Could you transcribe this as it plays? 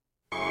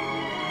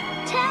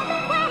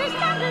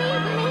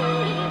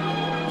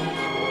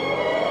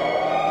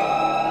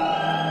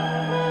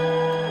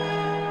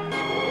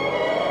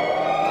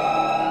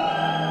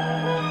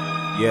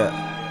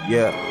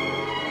Yeah.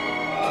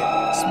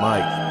 It's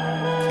Mike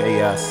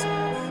Khaos.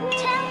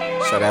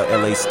 Shout out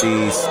LA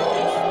Steez.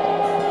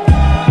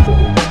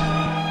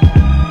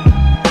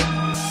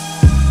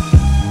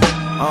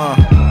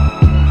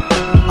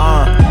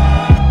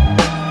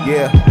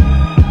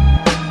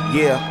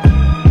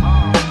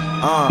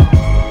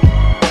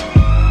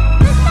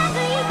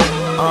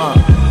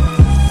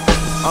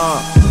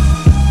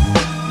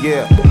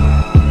 Yeah.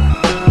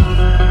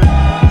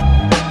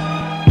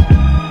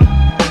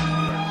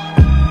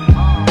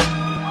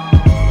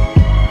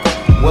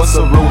 What's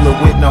a ruler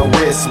with no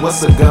wrist?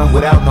 What's a gun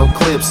without no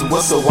clips?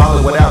 What's a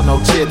wallet without no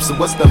chips?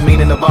 What's the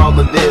meaning of all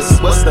of this?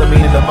 What's the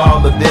meaning of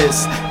all of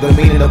this? The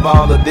meaning of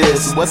all of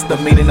this? What's the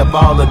meaning of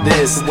all of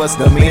this? What's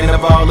the meaning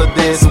of all of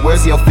this?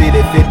 Where's your fit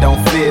if it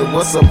don't fit?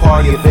 What's a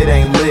party if it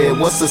ain't lit?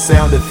 What's the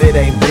sound if it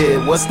ain't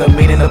big? What's the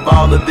meaning of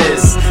all of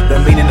this?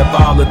 The meaning of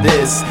all of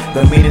this?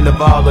 The meaning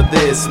of all of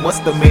this? What's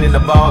the meaning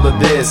of all of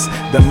this?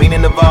 The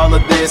meaning of all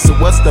of this?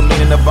 What's the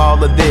meaning of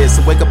all of this?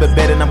 Wake up in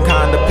bed and I'm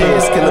kinda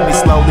pissed, killing me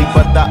slowly,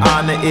 but the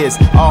honor is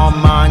all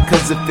mine,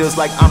 cause it feels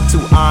like I'm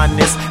too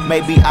honest.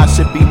 Maybe I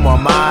should be more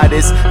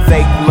modest.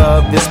 Fake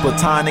love is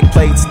platonic,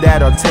 plates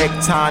that are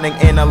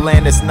tectonic. In a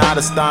land that's not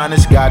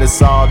astonished, God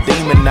is all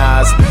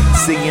demonized.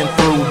 Seeing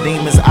through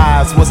demons'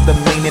 eyes, what's the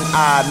meaning?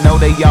 I know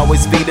they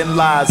always feeding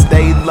lies.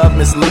 They love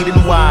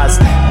misleading wise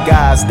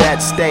guys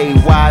that stay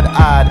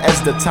wide-eyed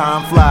as the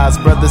time flies.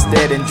 Brothers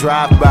dead in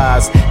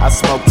drive-bys. I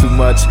smoke too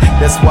much,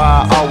 that's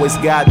why I always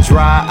got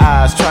dry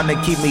eyes. Trying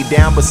to keep me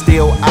down, but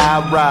still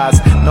I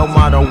rise. No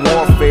modern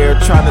warfare,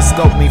 trying to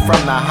scope me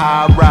from the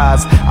high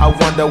rise. I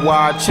wonder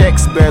why our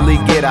checks barely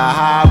get a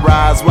high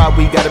rise. Why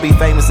we gotta be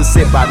famous to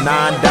sit by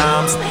 9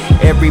 dimes?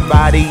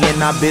 Everybody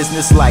in our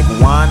business like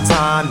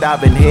wonton,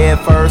 diving head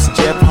first,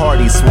 Jeff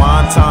Hardy,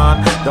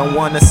 swanton. Don't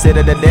wanna sit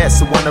at the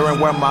desk, wondering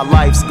where my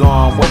life's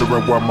gone.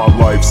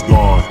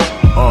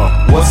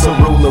 What's a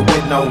ruler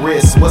with no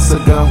wrist? What's a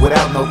gun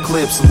without no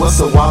clips? What's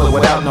a wallet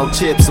without no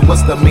chips?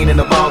 What's the meaning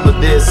of all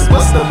of this?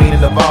 What's the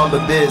meaning of all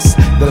of this?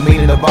 The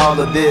meaning of all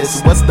of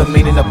this? What's the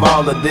meaning of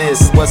all of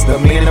this? What's the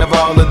meaning of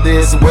all of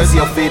this? Where's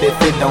your fit if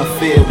it don't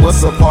fit?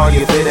 What's a party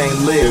if it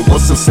ain't lit?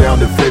 What's the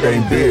sound if it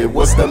ain't big?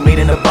 What's the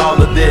meaning of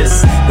all of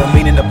this? The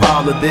meaning of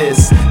all of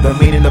this? The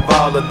meaning of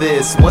all of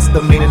this? What's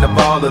the meaning of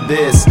all of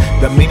this?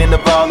 The meaning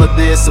of all of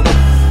this?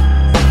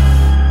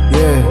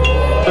 Yeah.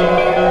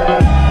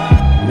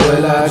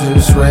 Will I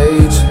just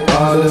rage?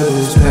 All of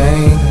this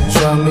pain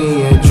show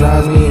me, it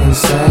drives me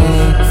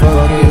insane.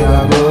 Fuck it,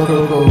 I go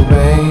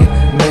Cobain,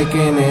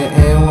 making it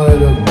end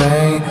with a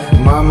bang.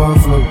 Mama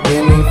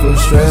forgive me for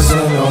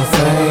stressing on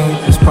fame.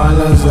 It's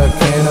problems I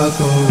cannot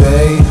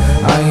convey.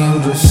 I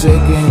am just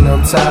sick and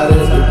I'm tired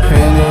of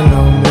depending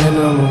on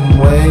minimum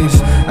wage.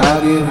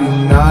 I'll give you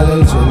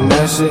knowledge and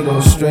that shit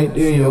goes straight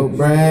to your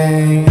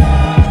brain.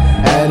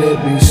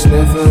 Addict be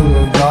sniffing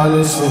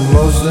regardless, and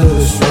most of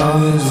the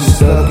strongest is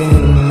stuck in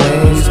a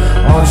maze.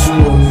 Aren't you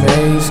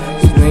amazed?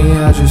 With me,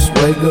 I just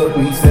wake up,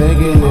 be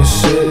thinking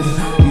this shit.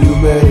 You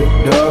better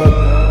duck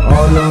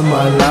all of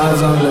my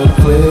lines on the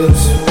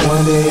clips.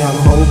 One day I'm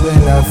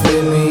hoping I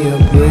fit me a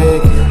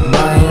brick,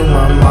 buying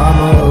my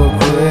mama a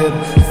crib.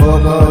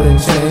 Fuck all the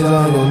chains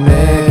on your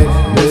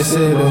neck, this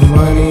is the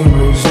money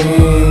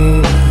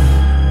regime.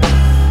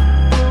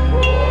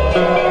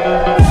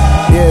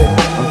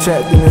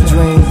 Trapped in a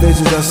dream,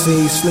 visions I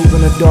see. Sleep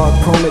in the dark,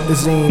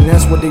 promethazine.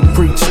 That's what they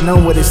preach, know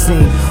what it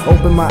seems.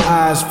 Open my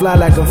eyes, fly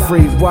like I'm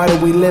free. Why do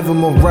we live in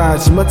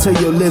mirage?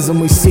 Materialism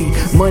we see.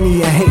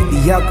 Money and hate,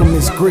 the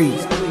alchemist greed.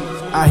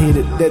 I hear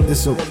that death is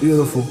so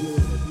beautiful.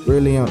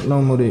 Really aren't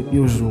normal than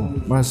usual.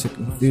 Mindset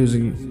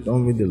confusing you.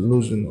 Don't be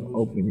delusional.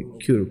 Open your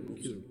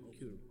cuticles.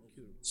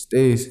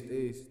 Steez.